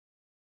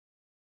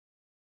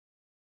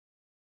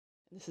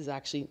This is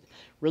actually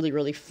really,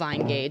 really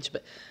fine gauge,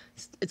 but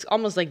it's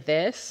almost like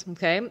this,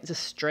 okay? It's a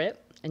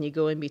strip, and you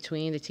go in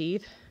between the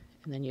teeth,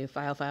 and then you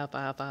file, file,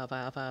 file, file,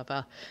 file, file,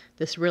 file.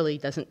 This really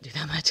doesn't do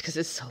that much because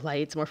it's so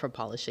light. It's more for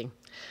polishing.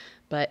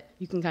 But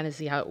you can kind of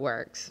see how it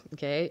works,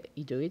 okay?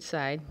 You do each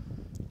side.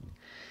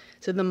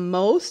 So the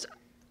most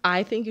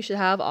I think you should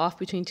have off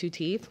between two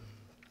teeth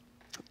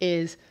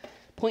is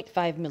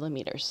 0.5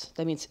 millimeters.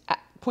 That means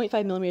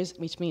 0.5 millimeters,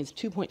 which means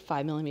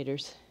 2.5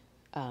 millimeters,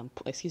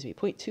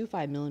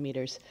 0.25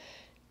 millimeters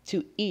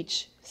to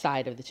each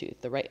side of the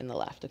tooth, the right and the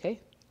left, okay?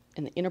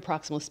 And the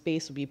interproximal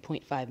space will be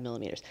 0.5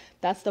 millimeters.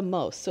 That's the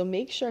most. So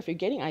make sure if you're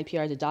getting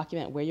IPR to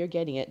document where you're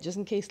getting it, just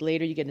in case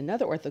later you get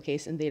another ortho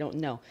case and they don't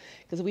know.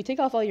 Because if we take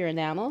off all your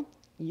enamel,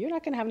 you're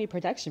not going to have any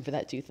protection for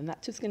that tooth, and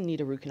that tooth's going to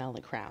need a root canal and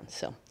a crown.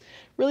 So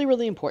really,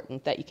 really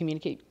important that you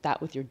communicate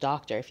that with your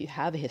doctor if you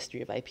have a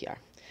history of IPR.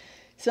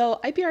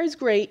 So IPR is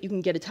great. You can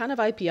get a ton of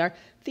IPR.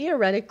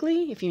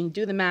 Theoretically, if you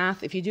do the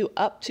math, if you do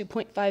up to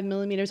 0.5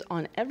 millimeters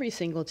on every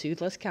single tooth,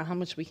 let's count how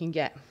much we can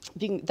get.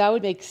 That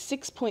would make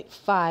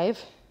 6.5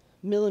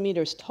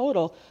 millimeters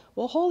total.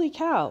 Well, holy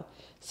cow,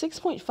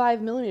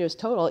 6.5 millimeters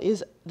total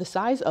is the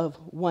size of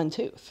one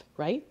tooth,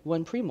 right?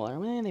 One premolar.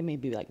 Well, they may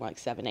be like more like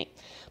 7, 8.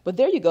 But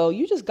there you go.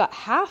 You just got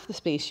half the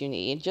space you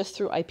need just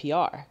through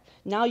IPR.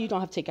 Now you don't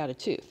have to take out a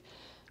tooth.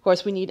 Of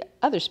course, we need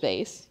other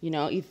space, you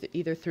know,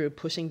 either through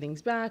pushing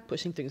things back,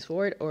 pushing things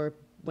forward, or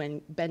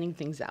when bending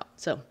things out.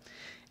 So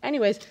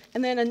anyways,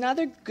 and then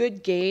another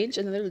good gauge,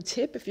 another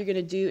tip if you're going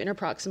to do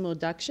interproximal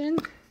reduction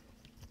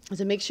is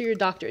to make sure your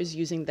doctor is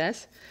using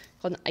this,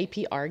 called an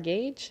IPR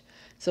gauge.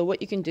 So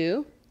what you can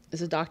do is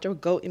the doctor will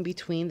go in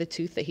between the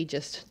tooth that he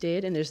just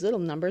did, and there's little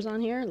numbers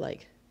on here,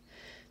 like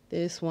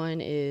this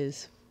one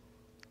is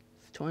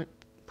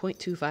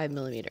 0.25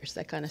 millimeters,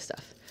 that kind of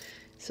stuff.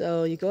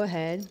 So you go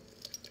ahead,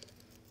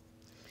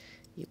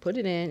 you put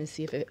it in and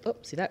see if it, oh,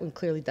 see that one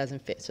clearly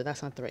doesn't fit, so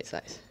that's not the right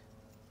size.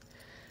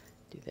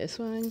 Do this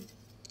one.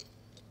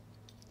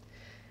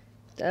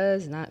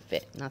 Does not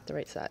fit, not the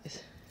right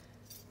size.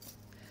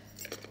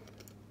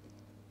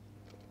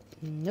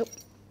 Nope.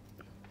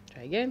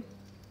 Try again.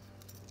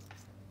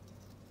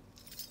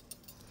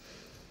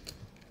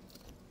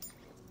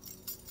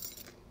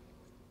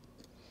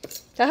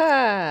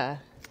 Haha!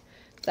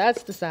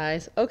 That's the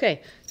size.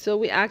 Okay, so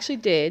we actually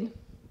did,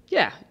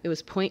 yeah, it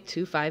was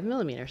 0.25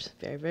 millimeters.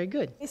 Very, very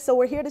good. So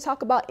we're here to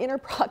talk about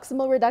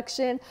interproximal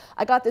reduction.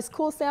 I got this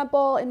cool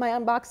sample in my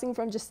unboxing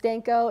from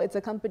Justenko. It's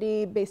a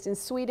company based in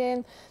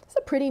Sweden. It's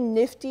a pretty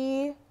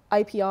nifty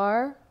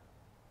IPR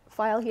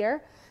file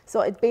here.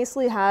 So it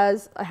basically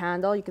has a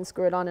handle. You can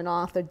screw it on and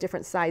off. They're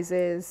different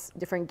sizes,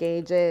 different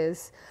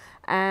gauges,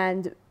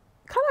 and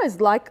kind of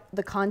is like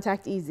the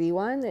Contact EZ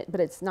one,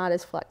 but it's not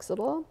as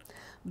flexible.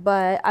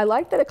 But I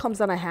like that it comes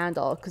on a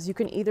handle because you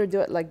can either do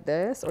it like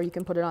this or you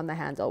can put it on the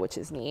handle, which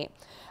is neat.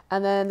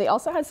 And then they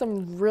also had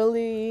some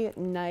really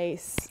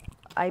nice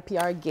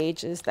IPR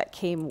gauges that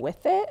came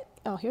with it.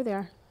 Oh, here they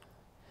are.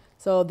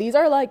 So these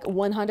are like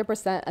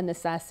 100% a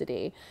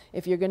necessity.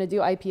 If you're gonna do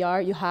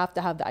IPR, you have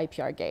to have the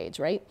IPR gauge,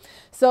 right?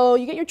 So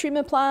you get your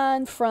treatment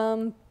plan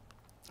from,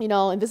 you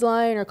know,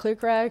 Invisalign or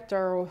ClearCorrect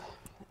or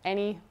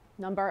any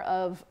number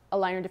of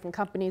aligner different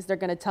companies. They're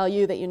gonna tell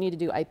you that you need to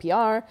do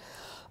IPR.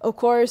 Of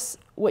course,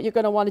 what you're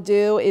gonna wanna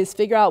do is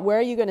figure out where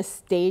are you gonna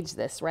stage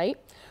this, right?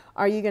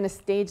 Are you gonna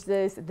stage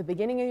this at the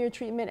beginning of your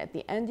treatment, at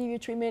the end of your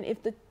treatment?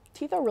 If the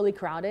teeth are really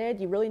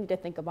crowded, you really need to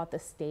think about the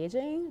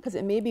staging because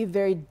it may be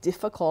very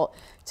difficult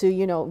to,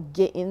 you know,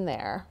 get in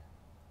there,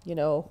 you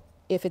know,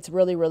 if it's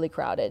really, really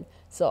crowded.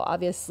 So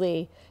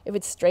obviously, if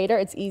it's straighter,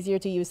 it's easier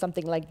to use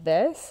something like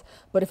this.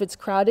 But if it's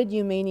crowded,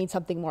 you may need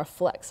something more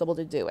flexible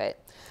to do it.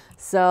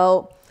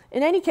 So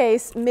in any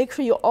case, make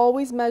sure you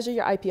always measure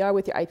your IPR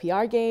with your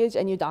IPR gauge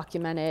and you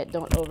document it.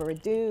 Don't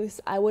over-reduce.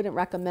 I wouldn't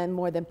recommend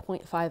more than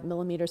 0.5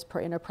 millimeters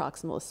per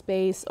interproximal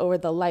space over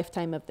the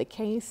lifetime of the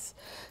case.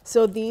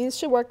 So these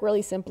should work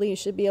really simply. You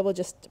should be able to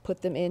just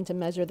put them in to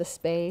measure the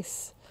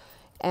space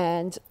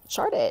and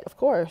chart it, of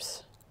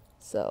course.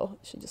 So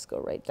it should just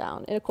go right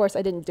down. And of course,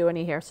 I didn't do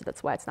any here, so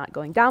that's why it's not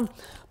going down.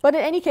 But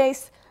in any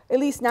case, at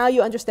least now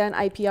you understand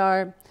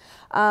IPR.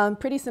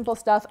 Pretty simple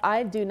stuff.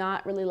 I do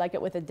not really like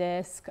it with a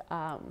disc.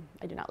 I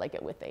do not like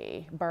it with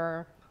a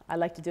burr. I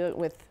like to do it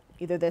with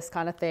either this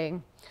kind of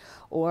thing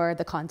or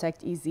the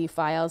Contact EZ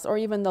files, or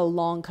even the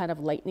long kind of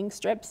lightning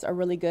strips are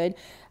really good.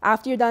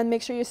 After you're done,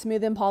 make sure you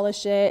smooth and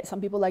polish it.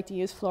 Some people like to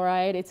use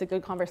fluoride. It's a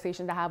good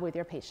conversation to have with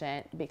your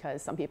patient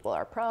because some people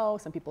are pro,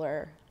 some people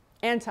are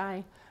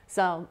anti.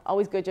 So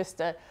always good just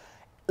to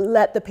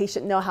let the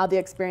patient know how the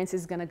experience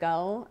is gonna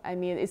go. I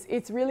mean,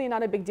 it's really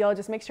not a big deal.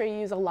 Just make sure you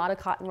use a lot of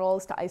cotton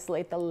rolls to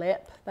isolate the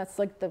lip. That's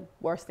like the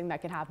worst thing that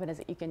can happen is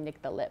that you can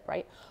nick the lip,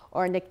 right?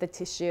 Or nick the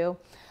tissue.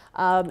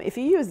 If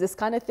you use this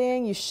kind of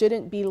thing, you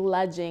shouldn't be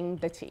ledging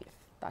the teeth.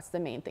 That's the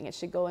main thing. It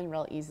should go in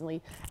real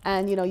easily.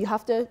 And you know, you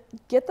have to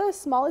get the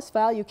smallest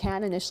file you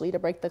can initially to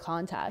break the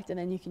contact, and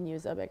then you can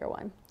use a bigger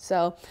one.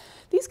 So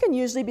these can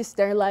usually be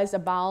sterilized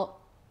about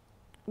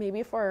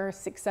maybe for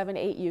 6, 7,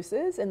 8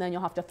 uses, and then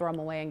you'll have to throw them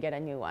away and get a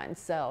new one.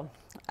 So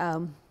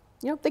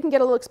They can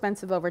get a little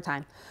expensive over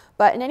time.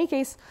 But in any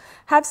case,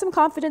 have some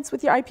confidence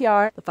with your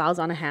IPR. The file's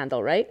on a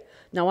handle, right?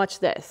 Now watch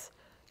this.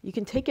 You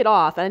can take it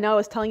off. And I know I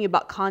was telling you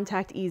about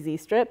Contact Easy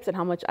strips and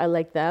how much I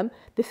like them.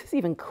 This is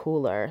even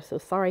cooler. So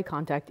sorry,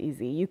 Contact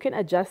Easy. You can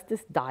adjust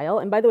this dial.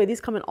 And by the way,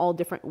 these come in all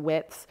different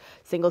widths,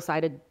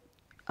 single-sided,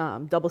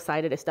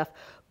 double-sided and stuff.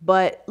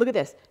 But look at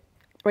this.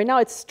 Right now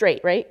it's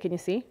straight, right? Can you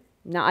see?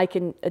 Now I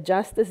can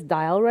adjust this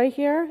dial right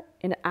here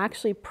and it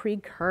actually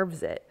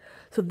pre-curves it.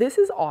 So this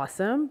is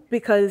awesome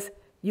because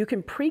you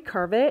can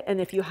pre-curve it, and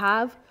if you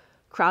have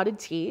crowded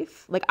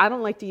teeth, like I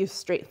don't like to use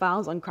straight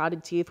files on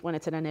crowded teeth when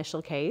it's an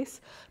initial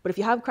case, but if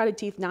you have crowded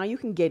teeth, now you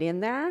can get in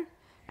there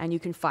and you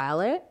can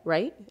file it,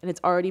 right? And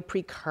it's already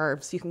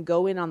pre-curved, so you can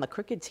go in on the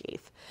crooked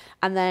teeth.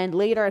 And then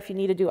later, if you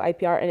need to do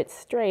IPR and it's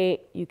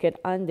straight, you can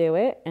undo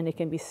it and it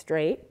can be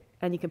straight,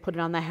 and you can put it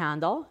on the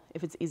handle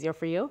if it's easier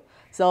for you.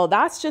 So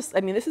that's just,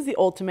 I mean, this is the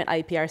ultimate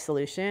IPR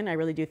solution. I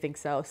really do think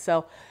so.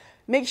 So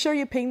make sure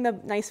you ping the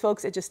nice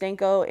folks at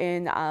Justenko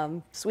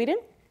in Sweden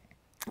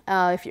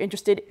if you're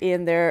interested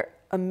in their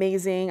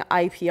amazing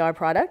IPR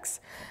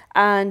products.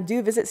 And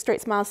do visit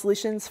StraightSmile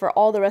Solutions for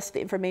all the rest of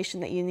the information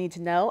that you need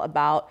to know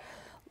about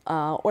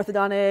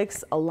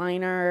orthodontics,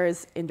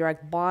 aligners,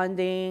 indirect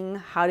bonding,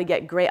 how to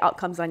get great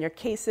outcomes on your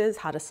cases,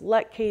 how to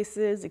select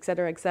cases, et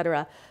cetera, et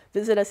cetera.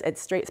 Visit us at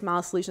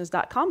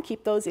StraightSmileSolutions.com.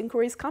 Keep those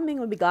inquiries coming.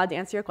 We'll be glad to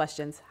answer your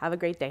questions. Have a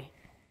great day.